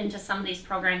tap into some of these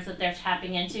programs that they're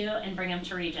tapping into and bring them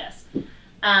to Regis.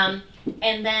 And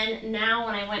then now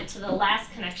when I went to the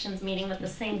last connections meeting with the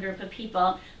same group of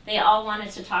people, they all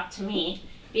wanted to talk to me,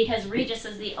 because Regis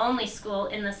is the only school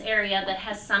in this area that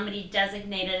has somebody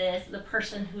designated as the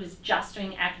person who's just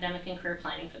doing academic and career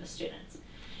planning for the students.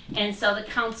 And so the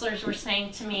counselors were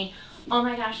saying to me, oh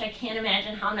my gosh, I can't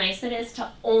imagine how nice it is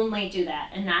to only do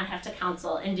that and not have to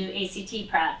counsel and do ACT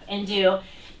prep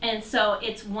and so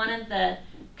it's one of the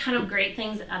kind of great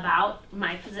things about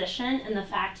my position, and the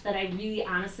fact that I really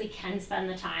honestly can spend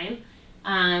the time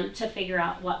to figure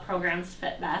out what programs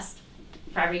fit best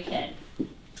for every kid.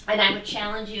 And I would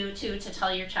challenge you to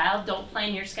tell your child, don't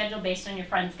plan your schedule based on your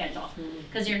friend's schedule,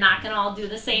 because you're not going to all do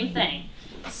the same thing.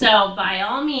 So by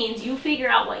all means, you figure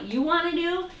out what you want to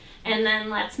do, and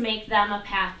then let's make them a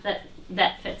path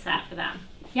that fits that for them.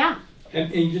 Yeah.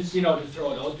 And just, to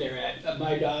throw it out there,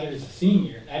 my daughter is a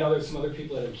senior. I know there's some other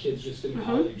people that have kids just in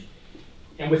college.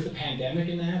 And with the pandemic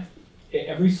and that,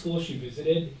 every school she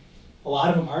visited, a lot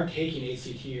of them aren't taking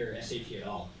ACT or SAT at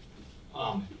all.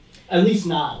 At least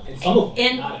now, and some of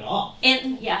them not at all.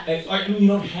 And yeah. I mean, you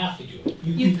don't have to do it.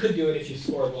 You could do it if you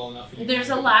scored well enough. There's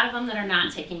a lot of them that are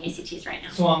not taking ACTs right now.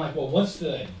 So I'm like, well, what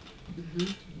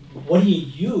do you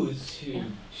use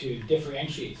to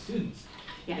differentiate students?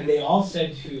 Yeah. And they all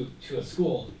said to a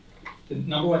school, the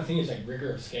number one thing is like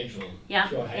rigor of schedule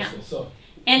throughout high school. So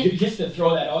just to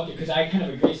throw that out there, because I kind of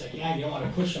agree, it's like, yeah, you don't want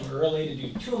to push them early to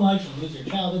do too much and lose their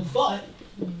childhood, but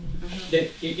that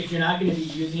if you're not going to be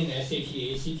using the SAT,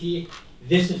 ACT,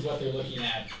 this is what they're looking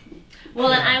at.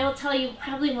 Well, and I will tell you,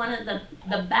 probably one of the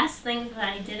best things that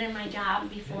I did in my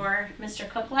job before Mr.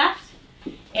 Cook left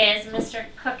is Mr.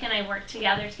 Cook and I worked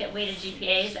together to get weighted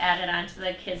GPAs added onto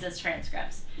the kids'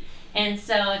 transcripts. And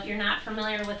so if you're not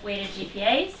familiar with weighted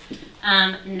GPAs,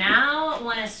 now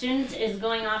when a student is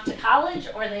going off to college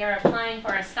or they are applying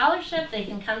for a scholarship, they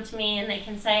can come to me and they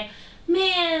can say,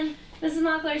 man, Mrs.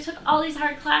 Mockler, I took all these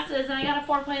hard classes and I got a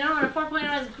 4.0 and a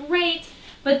 4.0 is great,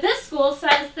 but this school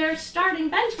says their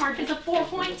starting benchmark is a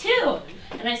 4.2.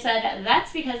 And I said,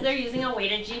 that's because they're using a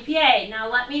weighted GPA. Now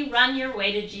let me run your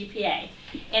weighted GPA.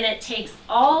 And it takes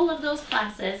all of those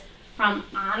classes from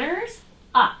honors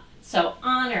up. So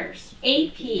honors,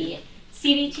 AP,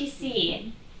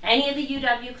 CBTC, any of the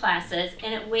UW classes,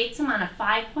 and it weights them on a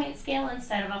 5-point scale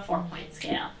instead of a 4-point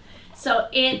scale. So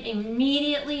it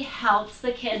immediately helps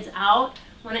the kids out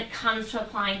when it comes to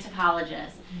applying to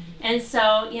colleges. And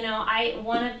so, you know,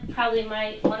 one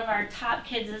of our top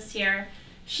kids this year,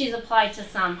 she's applied to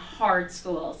some hard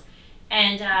schools.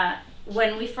 And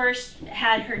when we first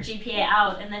had her GPA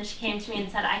out, and then she came to me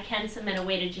and said, I can submit a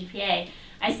weighted GPA,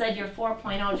 I said, your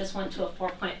 4.0 just went to a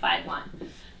 4.51.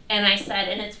 And I said,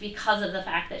 and it's because of the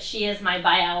fact that she is my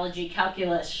biology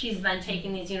calculus. She's been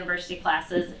taking these university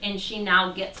classes, and she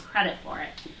now gets credit for it.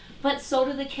 But so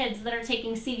do the kids that are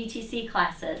taking CBTC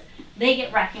classes. They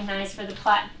get recognized for the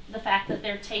fact that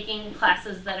they're taking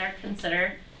classes that are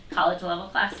considered college level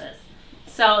classes.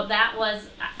 So that was,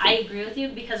 I agree with you,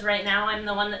 because right now I'm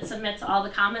the one that submits all the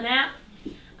Common App.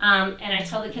 And I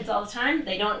tell the kids all the time,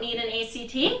 they don't need an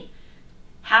ACT.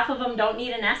 Half of them don't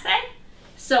need an essay.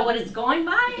 So what it's going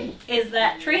by is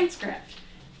that transcript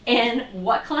and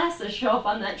what classes show up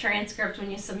on that transcript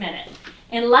when you submit it.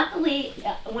 And luckily,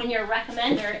 when you're a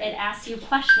recommender, it asks you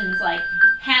questions like,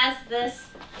 has this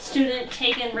student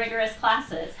taken rigorous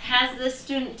classes? Has this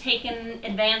student taken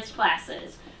advanced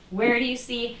classes? Where do you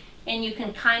see? And you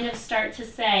can kind of start to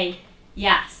say,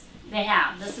 yes, they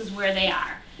have. This is where they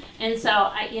are. And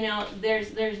so,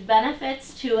 there's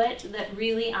benefits to it that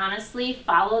really honestly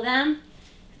follow them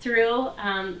through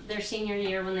their senior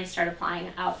year when they start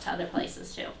applying out to other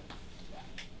places too.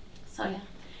 So yeah.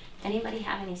 Anybody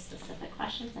have any specific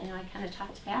questions? I know I kind of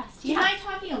talked fast. Do you mind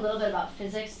talking a little bit about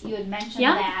physics? You had mentioned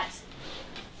Yeah. that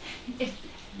if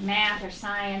math or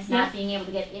science, not being able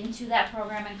to get into that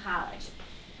program in college.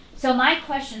 So my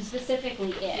question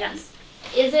specifically is, Yes.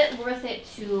 Is it worth it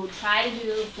to try to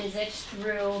do physics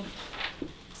through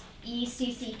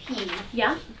ECCP,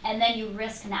 Yeah. and then you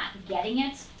risk not getting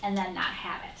it and then not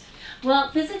have it?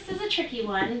 Well, physics is a tricky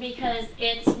one because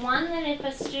it's one that if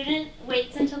a student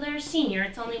waits until they're a senior,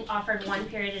 it's only offered 1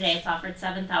 period a day. It's offered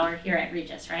 7th hour here at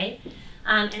Regis, right?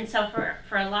 And so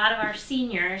for a lot of our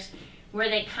seniors, where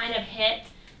they kind of hit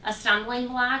a stumbling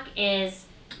block is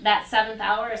that 7th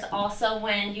hour is also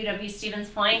when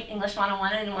UW-Stevens Point, English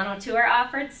 101 and 102 are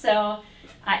offered. So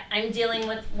I'm dealing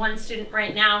with one student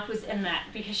right now who's in that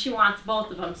because she wants both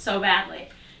of them so badly.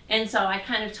 And so I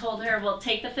kind of told her, well,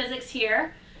 take the physics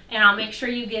here, and I'll make sure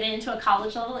you get into a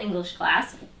college level English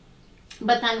class,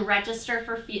 but then register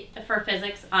for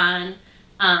physics on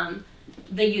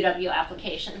the UW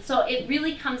application. So it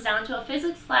really comes down to a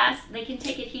physics class. They can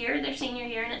take it here, their senior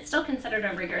year, and it's still considered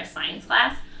a rigorous science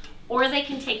class, or they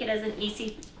can take it as an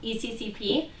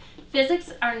ECCP.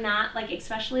 Physics are not, like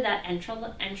especially that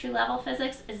entry level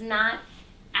physics is not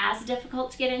as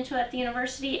difficult to get into at the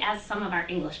university as some of our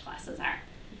English classes are.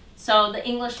 So the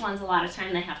English ones, a lot of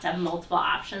time they have to have multiple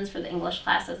options for the English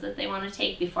classes that they want to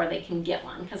take before they can get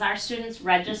one, because our students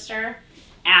register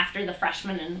after the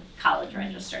freshmen in college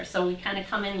register. So we kind of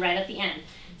come in right at the end.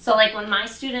 So like when my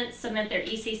students submit their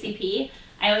ECCP,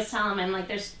 I always tell them, I'm like,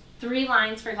 there's 3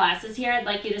 lines for classes here. I'd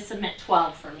like you to submit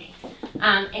 12 for me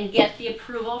and get the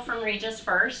approval from Regis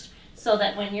first, so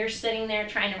that when you're sitting there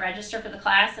trying to register for the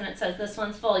class and it says this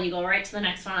one's full, you go right to the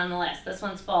next one on the list. This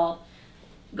one's full,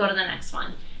 go to the next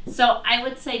one. So I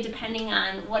would say, depending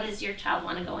on what does your child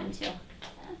want to go into?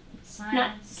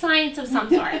 Science of some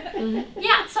sort.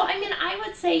 Yeah, so I mean, I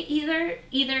would say either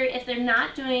if they're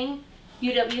not doing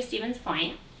UW-Stevens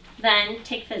Point, then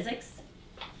take physics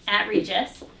at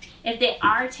Regis. if they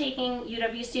are taking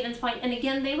UW Stevens Point, and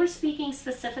again, they were speaking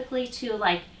specifically to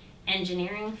like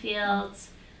engineering fields,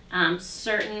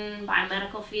 certain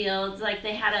biomedical fields, like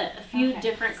they had a few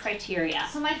different criteria.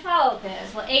 So my follow-up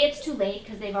is, well, A, it's too late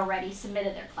because they've already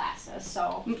submitted their classes,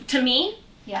 so. To me,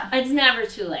 yeah, it's never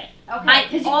too late. Okay,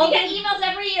 because we get emails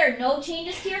every year, no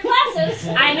changes to your classes.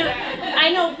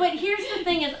 I know, but here's the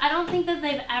thing is, I don't think that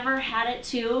they've ever had it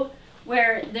too,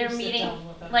 where they're meeting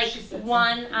like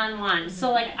one-on-one.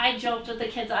 So like I joked with the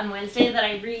kids on Wednesday that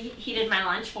I reheated my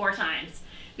lunch 4 times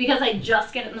because I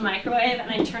just get it in the microwave and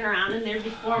I turn around and there'd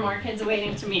be 4 more kids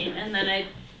waiting to meet, and then I'd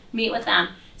meet with them.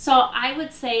 So I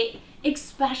would say,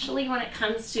 especially when it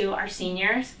comes to our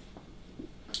seniors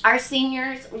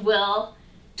will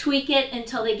tweak it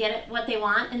until they get it what they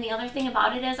want. And the other thing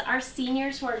about it is our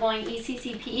seniors who are going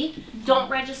ECCP don't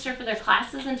register for their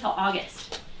classes until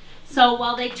August. So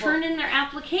while they turn in their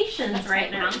applications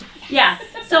right now,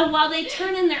 so while they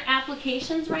turn in their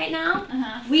applications right now,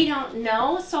 we don't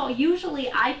know. So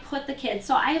usually I put the kids,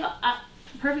 so I have a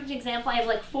perfect example. I have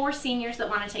like 4 seniors that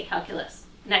want to take calculus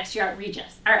next year at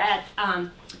Regis, or at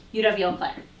UW Eau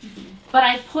Claire. But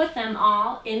I put them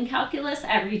all in calculus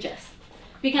at Regis.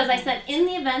 Because I said, in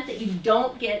the event that you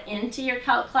don't get into your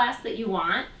calc class that you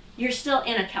want, you're still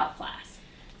in a calc class.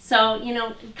 So, you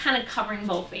know, kind of covering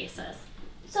both bases.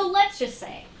 So let's just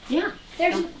say, Yeah.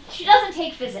 she doesn't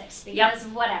take physics because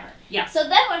of whatever. Yeah. So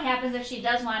then what happens if she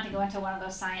does want to go into one of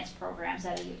those science programs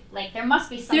that like there must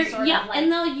be some sort of like.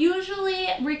 And they'll usually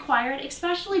require it,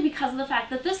 especially because of the fact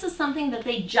that this is something that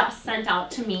they just sent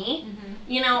out to me.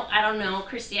 You know, I don't know,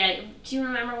 Christy, do you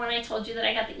remember when I told you that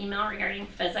I got the email regarding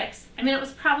physics? I mean, it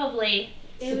was probably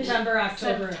September,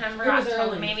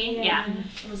 October, maybe. Yeah.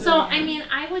 So, I mean,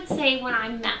 I would say when I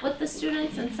met with the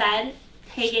students and said,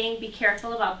 hey gang, be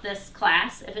careful about this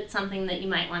class if it's something that you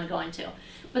might want to go into.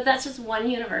 But that's just one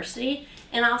university,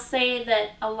 and I'll say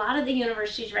that a lot of the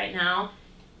universities right now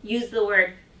use the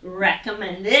word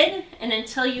recommended, and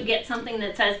until you get something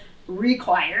that says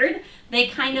required, they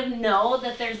kind of know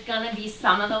that there's gonna be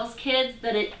some of those kids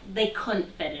that they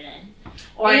couldn't fit it in.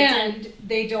 And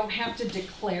they don't have to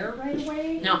declare right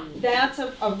away. No. That's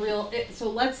a real, so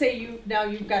let's say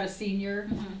you've got a senior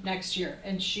next year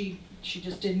and she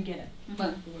just didn't get it.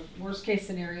 But worst case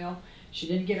scenario, she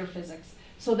didn't get her physics.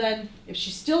 So then if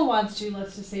she still wants to,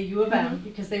 let's just say U of M,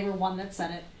 because they were one that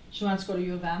said it, she wants to go to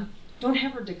U of M, don't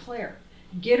have her declare.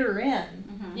 Get her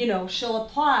in, you know, she'll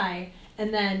apply,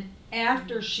 and then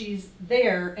after she's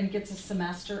there and gets a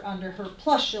semester under her,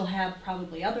 plus she'll have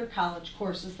probably other college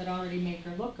courses that already make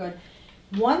her look good.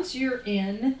 Once you're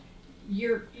in,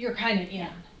 you're kind of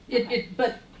in.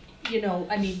 But you know,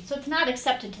 I mean, so it's not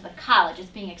accepted to the college; it's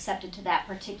being accepted to that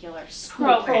particular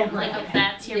school program. Like if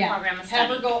that's your program of study. Have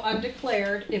her go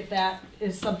undeclared if that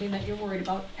is something that you're worried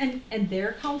about. And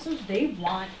their counselors, they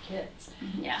want kids.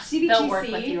 Yeah, CBTC they'll work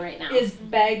with you right now. Is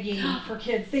begging for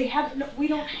kids. We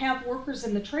don't have workers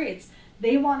in the trades.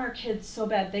 They want our kids so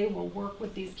bad. They will work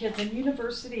with these kids, and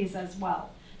universities as well.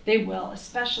 They will,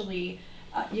 especially.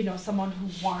 You know, someone who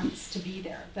wants to be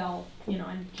there, they'll, you know,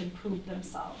 and can prove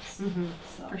themselves.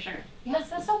 So. For sure. Does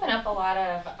this open up a lot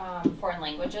of foreign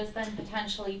languages then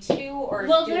potentially too, or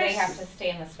do they have to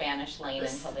stay in the Spanish lane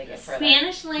until they get further?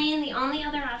 Spanish lane, the only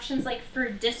other options, like for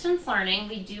distance learning,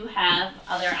 we do have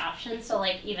other options. So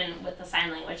like even with the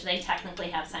sign language, they technically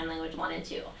have sign language 1 and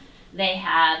 2. They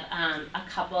have a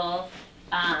couple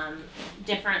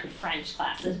different French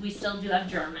classes. We still do have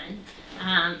German.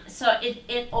 So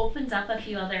it opens up a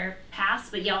few other paths,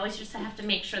 but you always just have to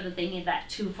make sure that they need that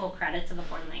 2 full credits of a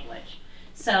foreign language.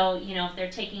 So, you know, if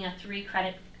they're taking a 3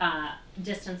 credit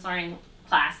distance learning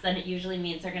class, then it usually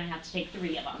means they're going to have to take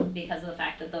 3 of them because of the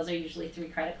fact that those are usually 3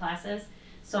 credit classes.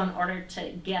 So in order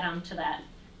to get them to that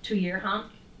 2-year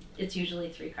hump, it's usually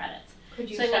 3 credits. Could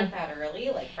you start that early,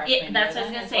 like freshman year? That's what I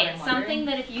was going to say. It's something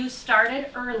that if you started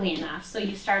early enough, so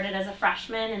you started as a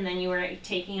freshman and then you were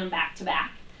taking them back to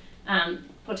back,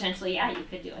 potentially, yeah, you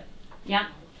could do it. Yeah.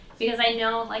 Because I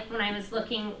know, like, when I was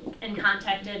looking and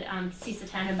contacted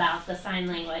CISA 10 about the sign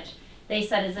language, they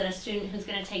said, is it a student who's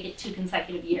going to take it 2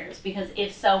 consecutive years? Because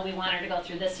if so, we want her to go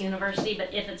through this university,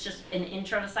 but if it's just an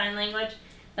intro to sign language,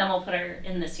 then we'll put her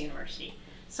in this university.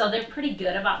 So they're pretty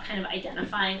good about kind of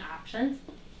identifying options.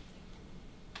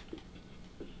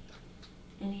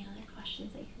 Any other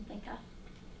questions that you can think of?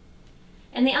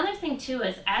 And the other thing too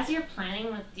is, as you're planning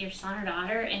with your son or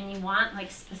daughter and you want like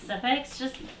specifics,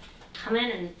 just come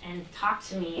in and talk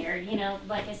to me. Or, you know,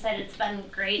 like I said, it's been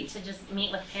great to just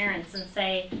meet with parents and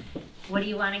say, what do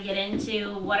you want to get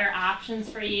into? What are options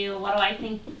for you? What do I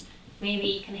think maybe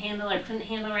you can handle or couldn't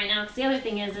handle right now? Because the other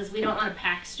thing is we don't want to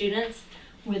pack students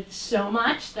with so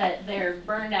much that they're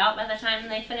burned out by the time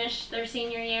they finish their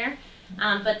senior year.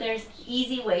 But there's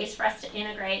easy ways for us to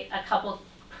integrate a couple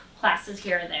classes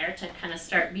here or there to kind of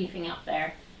start beefing up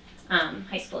their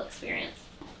high school experience.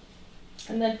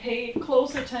 And then pay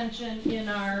close attention in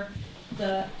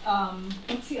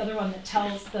what's the other one that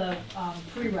tells the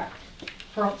prereq?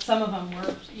 For some of them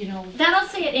were, That'll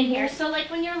say it in here. So like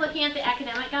when you're looking at the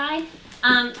academic guide,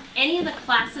 any of the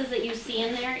classes that you see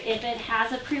in there, if it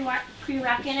has a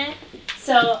prereq in it,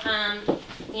 so,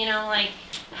 like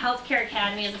Healthcare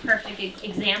Academy is a perfect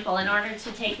example. In order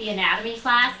to take the anatomy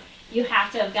class, you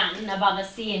have to have gotten above a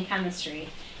C in chemistry.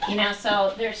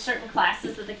 So there's certain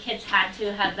classes that the kids had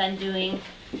to have been doing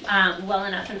well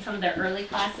enough in some of their early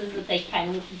classes that they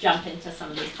can jump into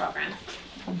some of these programs.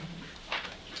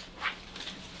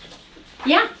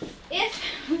 Yeah. If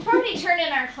we've already turned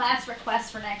in our class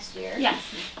requests for next year, yes,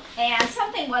 and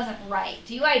something wasn't right,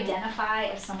 do you identify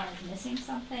if someone is missing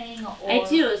something? Or? I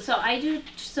do.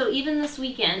 So even this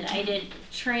weekend, I did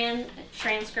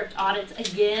transcript audits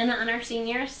again on our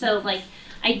seniors. So like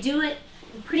I do it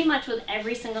pretty much with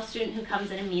every single student who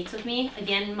comes in and meets with me.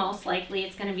 Again, most likely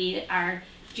it's going to be our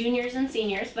juniors and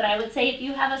seniors. But I would say if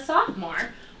you have a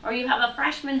sophomore or you have a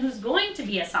freshman who's going to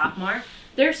be a sophomore,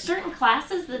 there's certain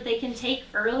classes that they can take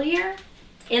earlier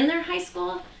in their high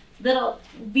school that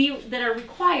are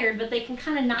required, but they can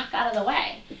kind of knock out of the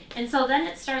way. And so then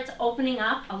it starts opening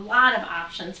up a lot of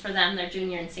options for them their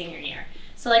junior and senior year.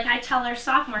 So like I tell our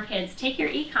sophomore kids, take your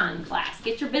econ class,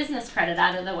 get your business credit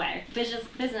out of the way,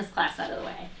 business class out of the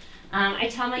way. I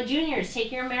tell my juniors,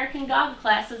 take your American Gov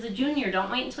class as a junior. Don't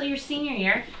wait until your senior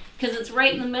year, because it's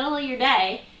right in the middle of your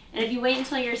day. And if you wait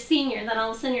until you're a senior, then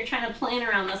all of a sudden you're trying to plan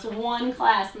around this one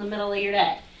class in the middle of your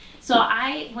day. So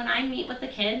when I meet with the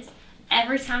kids,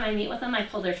 every time I meet with them, I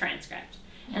pull their transcript.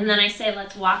 And then I say,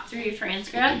 let's walk through your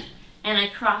transcript, and I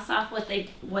cross off what they've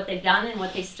done and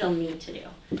what they still need to do.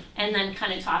 And then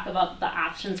kind of talk about the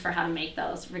options for how to make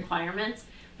those requirements.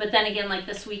 But then again, like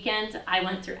this weekend, I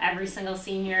went through every single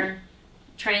senior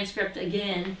transcript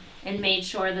again and made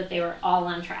sure that they were all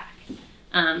on track.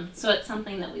 So it's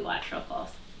something that we watch real close.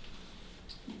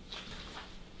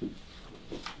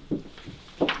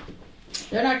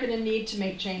 They're not going to need to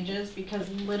make changes because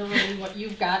literally what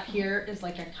you've got here is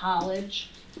like a college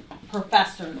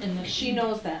professor, and she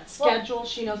knows that schedule.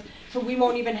 She knows, so we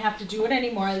won't even have to do it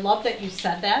anymore. I love that you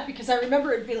said that because I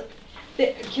remember it'd be like,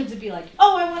 the kids would be like,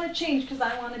 "Oh, I want to change because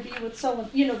I want to be with someone."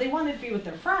 They wanted to be with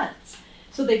their friends,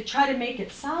 so they try to make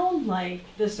it sound like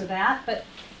this or that, but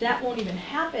that won't even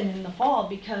happen in the fall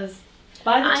because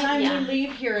by the time we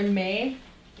leave here in May,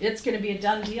 it's going to be a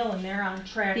done deal, and they're on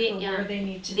track for where they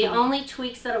need to be. The only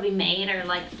tweaks that'll be made are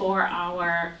like for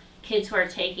our kids who are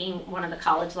taking one of the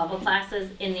college level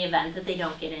classes in the event that they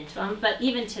don't get into them. But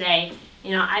even today,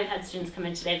 I've had students come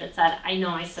in today that said, I know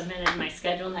I submitted my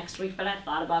schedule next week, but I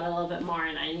thought about it a little bit more,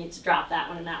 and I need to drop that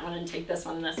one and take this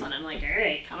one and this one. I'm like, all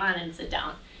right, come on and sit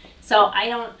down. So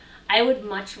I would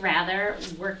much rather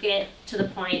work it to the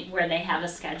point where they have a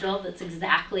schedule that's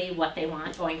exactly what they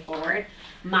want going forward.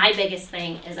 My biggest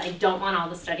thing is I don't want all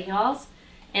the study halls,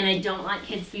 and I don't want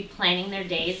kids to be planning their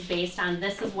days based on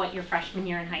this is what your freshman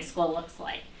year in high school looks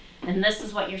like, and this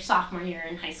is what your sophomore year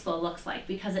in high school looks like,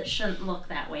 because it shouldn't look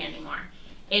that way anymore.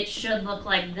 It should look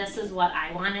like this is what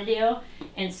I want to do.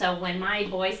 And so when my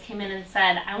boys came in and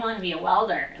said, I want to be a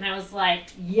welder, and I was like,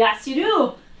 yes you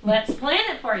do, let's plan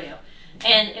it for you.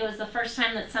 And it was the first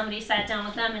time that somebody sat down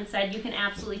with them and said, you can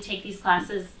absolutely take these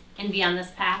classes and be on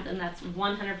this path, and that's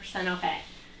 100% okay.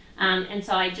 And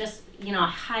so I just,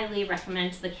 highly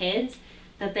recommend to the kids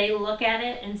that they look at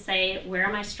it and say, where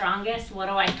am I strongest? What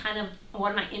am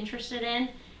I interested in?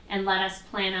 And let us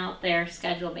plan out their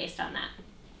schedule based on that.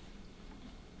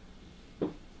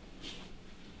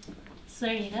 So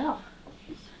there you go.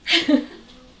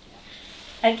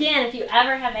 Again, if you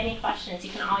ever have any questions,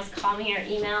 you can always call me or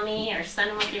email me or send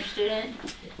them with your student,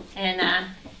 and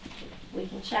we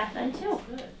can chat then too.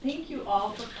 Good. Thank you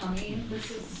all for coming.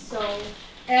 This is so,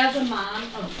 as a mom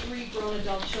of 3 grown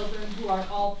adult children who are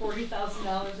all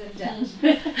 $40,000 in debt,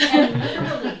 and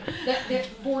literally that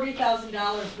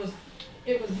 $40,000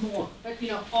 was more, but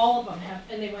all of them have,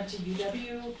 and they went to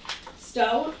UW,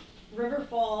 Stout, River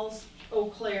Falls, Eau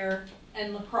Claire,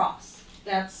 and La Crosse.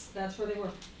 That's where they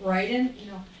were, right in,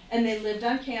 and they lived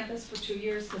on campus for 2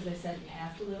 years because they said you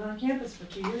have to live on campus for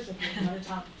 2 years if you're out of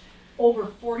town. Over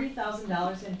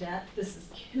 $40,000 in debt. This is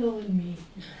killing me.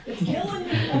 It's killing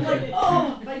me. I'm like,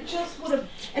 oh, if I just would have.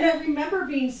 And I remember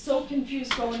being so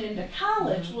confused going into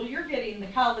college. Well, you're getting the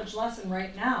college lesson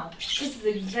right now. This is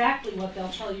exactly what they'll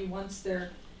tell you once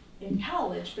they're in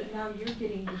college, but now you're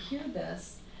getting to hear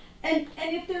this. And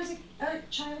if there's a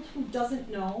child who doesn't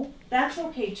know, that's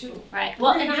okay too. Right.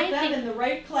 We're gonna get them in the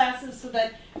right classes so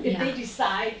that if they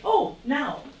decide, oh,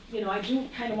 now, I do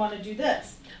kind of want to do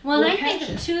this. Well, and I think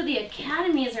that too, the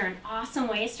academies are an awesome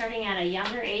way, starting at a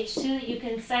younger age too, that you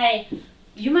can say,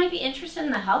 you might be interested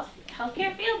in the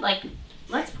healthcare field, like,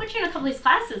 let's put you in a couple of these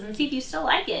classes and see if you still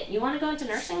like it. You want to go into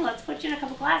nursing? Let's put you in a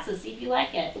couple classes, see if you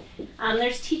like it.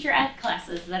 There's teacher ed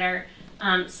classes that are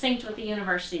synced with the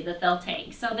university that they'll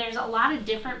take. So there's a lot of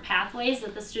different pathways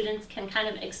that the students can kind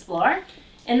of explore,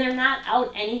 and they're not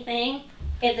out anything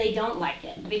if they don't like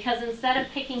it. Because instead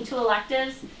of picking 2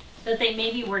 electives that they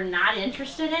maybe were not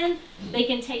interested in, they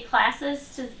can take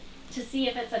classes to see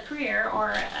if it's a career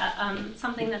or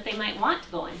something that they might want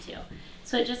to go into.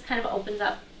 So it just kind of opens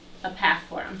up a path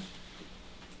for them.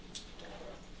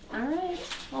 All right.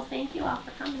 Well, thank you all for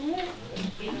coming in.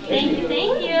 Thank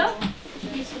you.